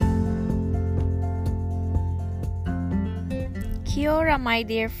Kia ora, my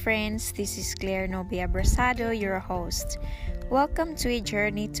dear friends. This is Claire Nobia Brasado, your host. Welcome to a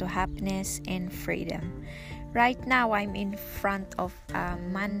journey to happiness and freedom. Right now, I'm in front of a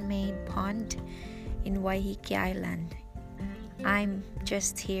man-made pond in Waiheke Island. I'm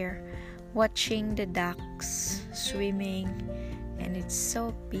just here watching the ducks swimming, and it's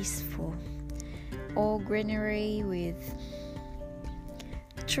so peaceful. All greenery with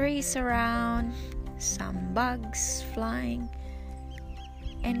trees around, some bugs flying,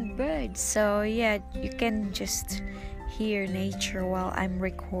 and birds. So yeah, you can just hear nature while I'm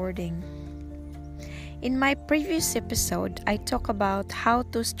recording. In my previous episode, I talked about how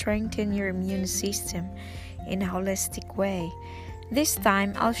to strengthen your immune system in a holistic way. This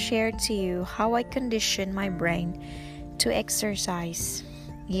time, I'll share to you how I condition my brain to exercise.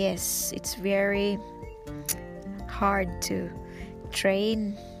 Yes, it's very hard to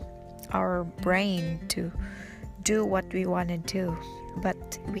train our brain to do what we want to do,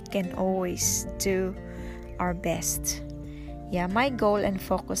 but we can always do our best. Yeah, my goal and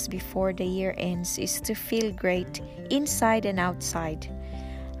focus before the year ends is to feel great inside and outside.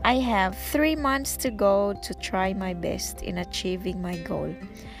 I have 3 months to go to try my best in achieving my goal.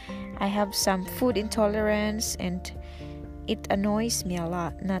 I have some food intolerance, and it annoys me a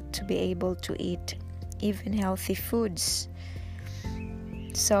lot not to be able to eat even healthy foods.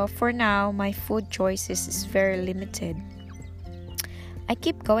 So for now, my food choices is very limited. I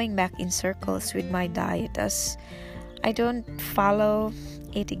keep going back in circles with my diet as I don't follow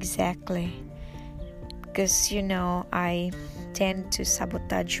it exactly because I tend to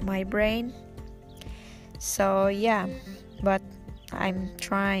sabotage my brain. So yeah, but I'm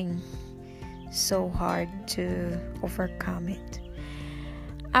trying so hard to overcome it.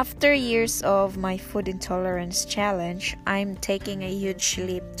 After years of my food intolerance challenge, I'm taking a huge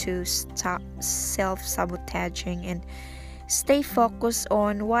leap to stop self-sabotaging and stay focused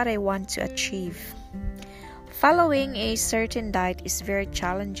on what I want to achieve. Following a certain diet is very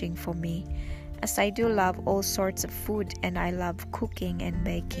challenging for me, as I do love all sorts of food and I love cooking and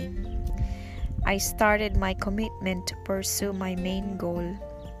baking. I started my commitment to pursue my main goal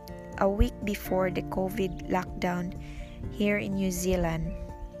a week before the COVID lockdown here in New Zealand.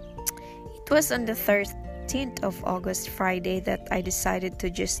 It was on the 13th of August, Friday, that I decided to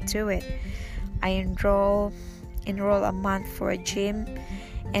just do it. I enroll a month for a gym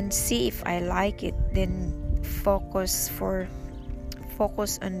and see if I like it, then focus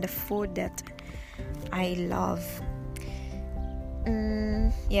on the food that I love.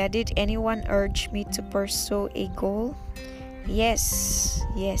 Did anyone urge me to pursue a goal? Yes,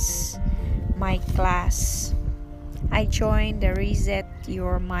 my class. I joined the Reset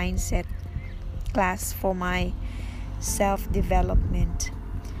Your Mindset class for my self-development.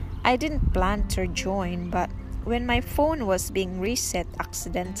 I didn't plan to join, but when my phone was being reset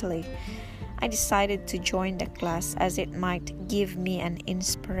accidentally, I decided to join the class as it might give me an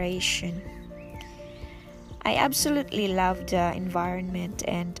inspiration. I absolutely love the environment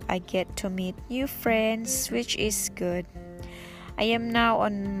and I get to meet new friends, which is good. I am now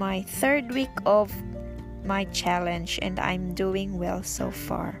on my 3rd week of my challenge and I'm doing well so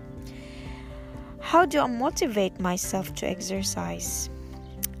far. How do I motivate myself to exercise?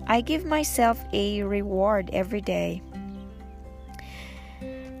 I give myself a reward every day,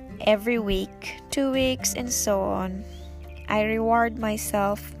 every week, 2 weeks, and so on. I reward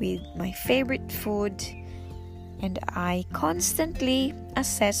myself with my favorite food, and I constantly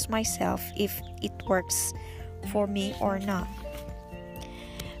assess myself if it works for me or not.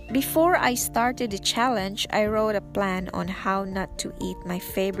 Before I started the challenge, I wrote a plan on how not to eat my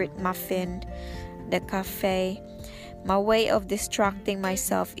favorite muffin, the cafe. My way of distracting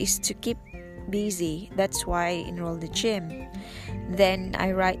myself is to keep busy. That's why I enrolled the gym. Then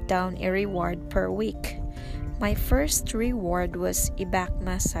I write down a reward per week. My first reward was a back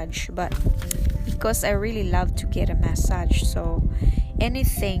massage, but because I really love to get a massage, so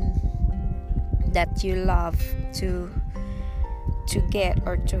anything that you love to get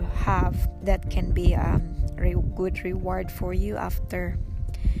or to have, that can be a good reward for you after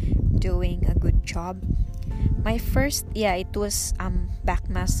doing a good job. My first, it was back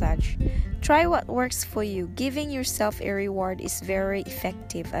massage. Try what works for you. Giving yourself a reward is very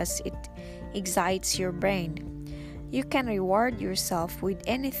effective as it excites your brain. You can reward yourself with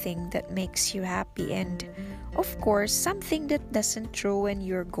anything that makes you happy and, of course, something that doesn't ruin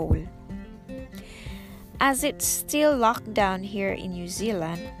your goal. As it's still locked down here in New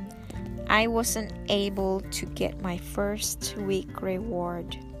Zealand, I wasn't able to get my first week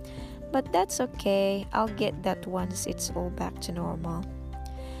reward. But that's okay, I'll get that once it's all back to normal.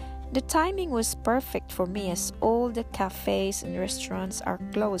 The timing was perfect for me as all the cafes and restaurants are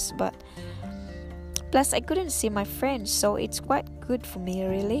closed, but plus I couldn't see my friends, so it's quite good for me,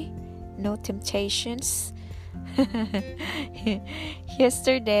 really. No temptations.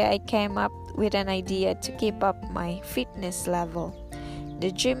 Yesterday I came up with an idea to keep up my fitness level.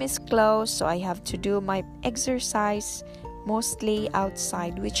 The gym is closed, so I have to do my exercise mostly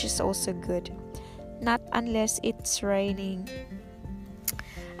outside, which is also good. Not unless it's raining.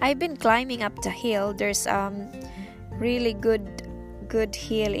 I've been climbing up the hill. There's really good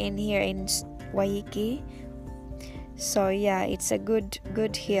hill in here in Waikiki. So yeah, it's a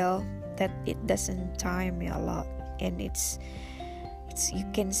good hill that it doesn't tire me a lot, and it's you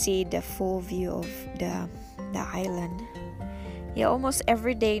can see the full view of the island. Yeah, almost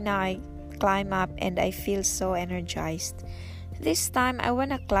every day now I climb up and I feel so energized. This time I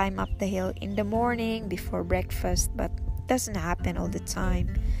wanna climb up the hill in the morning before breakfast, but it doesn't happen all the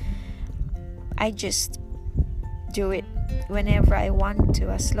time. I just do it whenever I want to,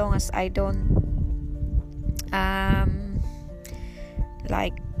 as long as I don't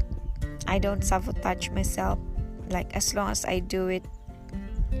I don't sabotage myself. Like, as long as I do it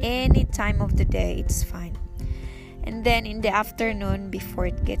any time of the day, it's fine. And then in the afternoon before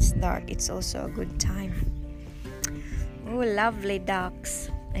it gets dark, it's also a good time. Oh, lovely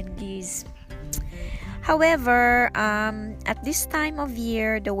ducks and geese. However, at this time of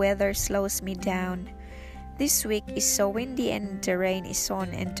year, the weather slows me down. This week is so windy and the rain is on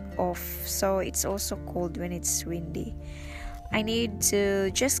and off, so it's also cold when it's windy. I need to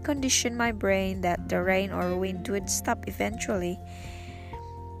just condition my brain that the rain or wind would stop eventually,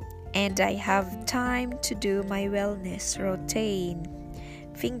 and I have time to do my wellness routine.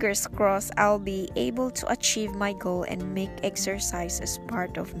 Fingers crossed I'll be able to achieve my goal and make exercise as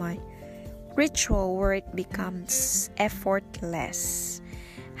part of my ritual where it becomes effortless.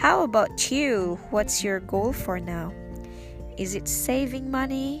 How about you? What's your goal for now? Is it saving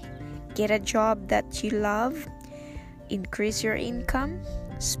money? Get a job that you love? Increase your income?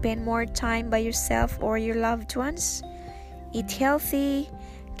 Spend more time by yourself or your loved ones? Eat healthy?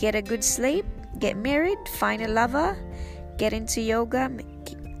 Get a good sleep? Get married? Find a lover? Get into yoga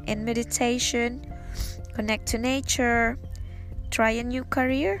and meditation? Connect to nature? Try a new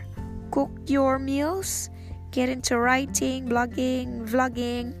career? Cook your meals? Get into writing, blogging,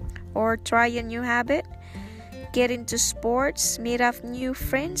 vlogging, or try a new habit? Get into sports, meet up new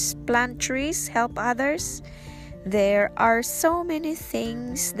friends, plant trees, help others? There are so many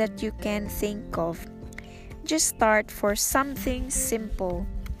things that you can think of. Just start for something simple.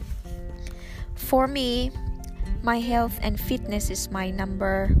 For me, my health and fitness is my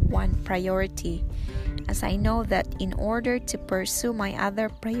number one priority, as I know that in order to pursue my other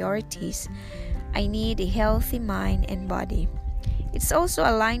priorities, I need a healthy mind and body. It's also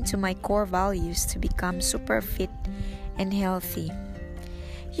aligned to my core values to become super fit and healthy.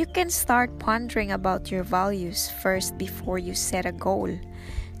 You can start pondering about your values first before you set a goal,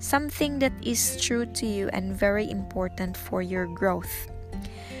 something that is true to you and very important for your growth.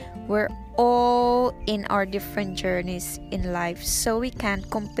 We're all in our different journeys in life, so we can't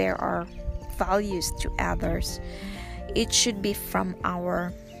compare our values to others. It should be from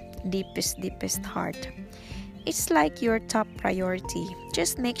our deepest heart. It's like your top priority.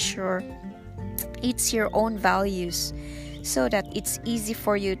 Just make sure it's your own values so that it's easy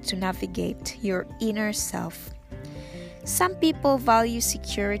for you to navigate your inner self. Some people value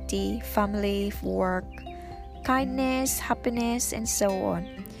security, family, work, kindness, happiness, and so on.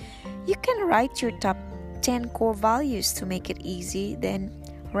 You can write your top 10 core values to make it easy, then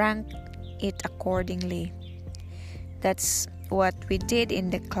rank it accordingly. That's what we did in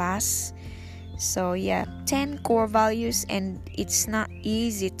the class. So yeah, 10 core values, and it's not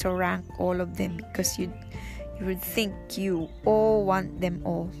easy to rank all of them because you would think you all want them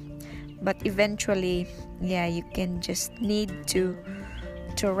all, but eventually, yeah, you can just need to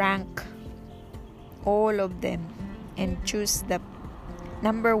rank all of them and choose the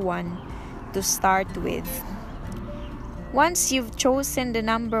number one to start with. Once you've chosen the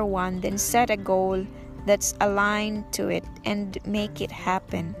number one, then set a goal that's aligned to it and make it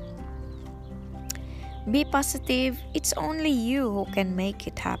happen. Be positive. It's only you who can make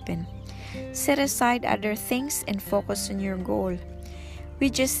it happen. Set aside other things and focus on your goal. We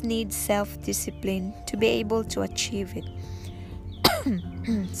just need self-discipline to be able to achieve it.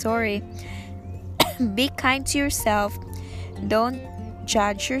 Sorry. Be kind to yourself. Don't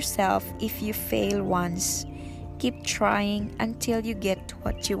judge yourself if you fail once. Keep trying until you get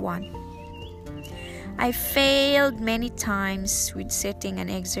what you want. I failed many times with setting an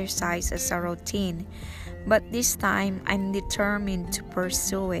exercise as a routine, but this time I'm determined to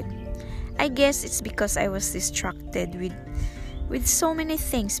pursue it. I guess it's because I was distracted with so many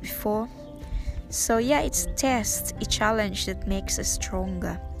things before. So yeah, it's test, a challenge that makes us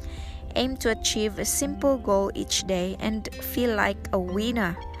stronger. Aim to achieve a simple goal each day and feel like a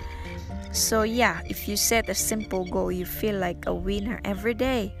winner. So yeah, if you set a simple goal, you feel like a winner every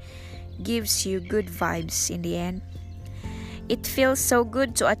day. Gives you good vibes in the end. It feels so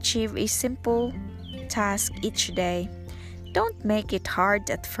good to achieve a simple task each day. Don't make it hard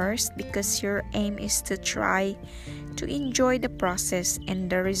at first because your aim is to try to enjoy the process and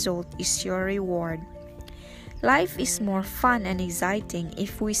the result is your reward. Life is more fun and exciting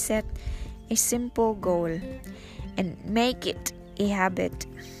if we set a simple goal and make it a habit.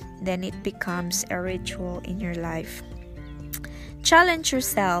 Then it becomes a ritual in your life. Challenge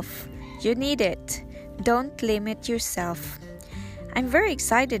yourself. You need it. Don't limit yourself. I'm very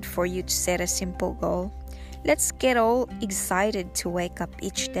excited for you to set a simple goal. Let's get all excited to wake up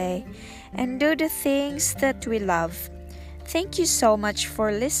each day and do the things that we love. Thank you so much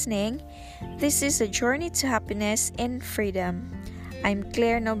for listening. This is a journey to happiness and freedom. I'm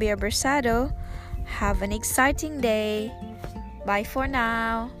Claire Nobia Bersado. Have an exciting day. Bye for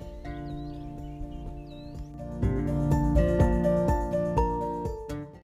now.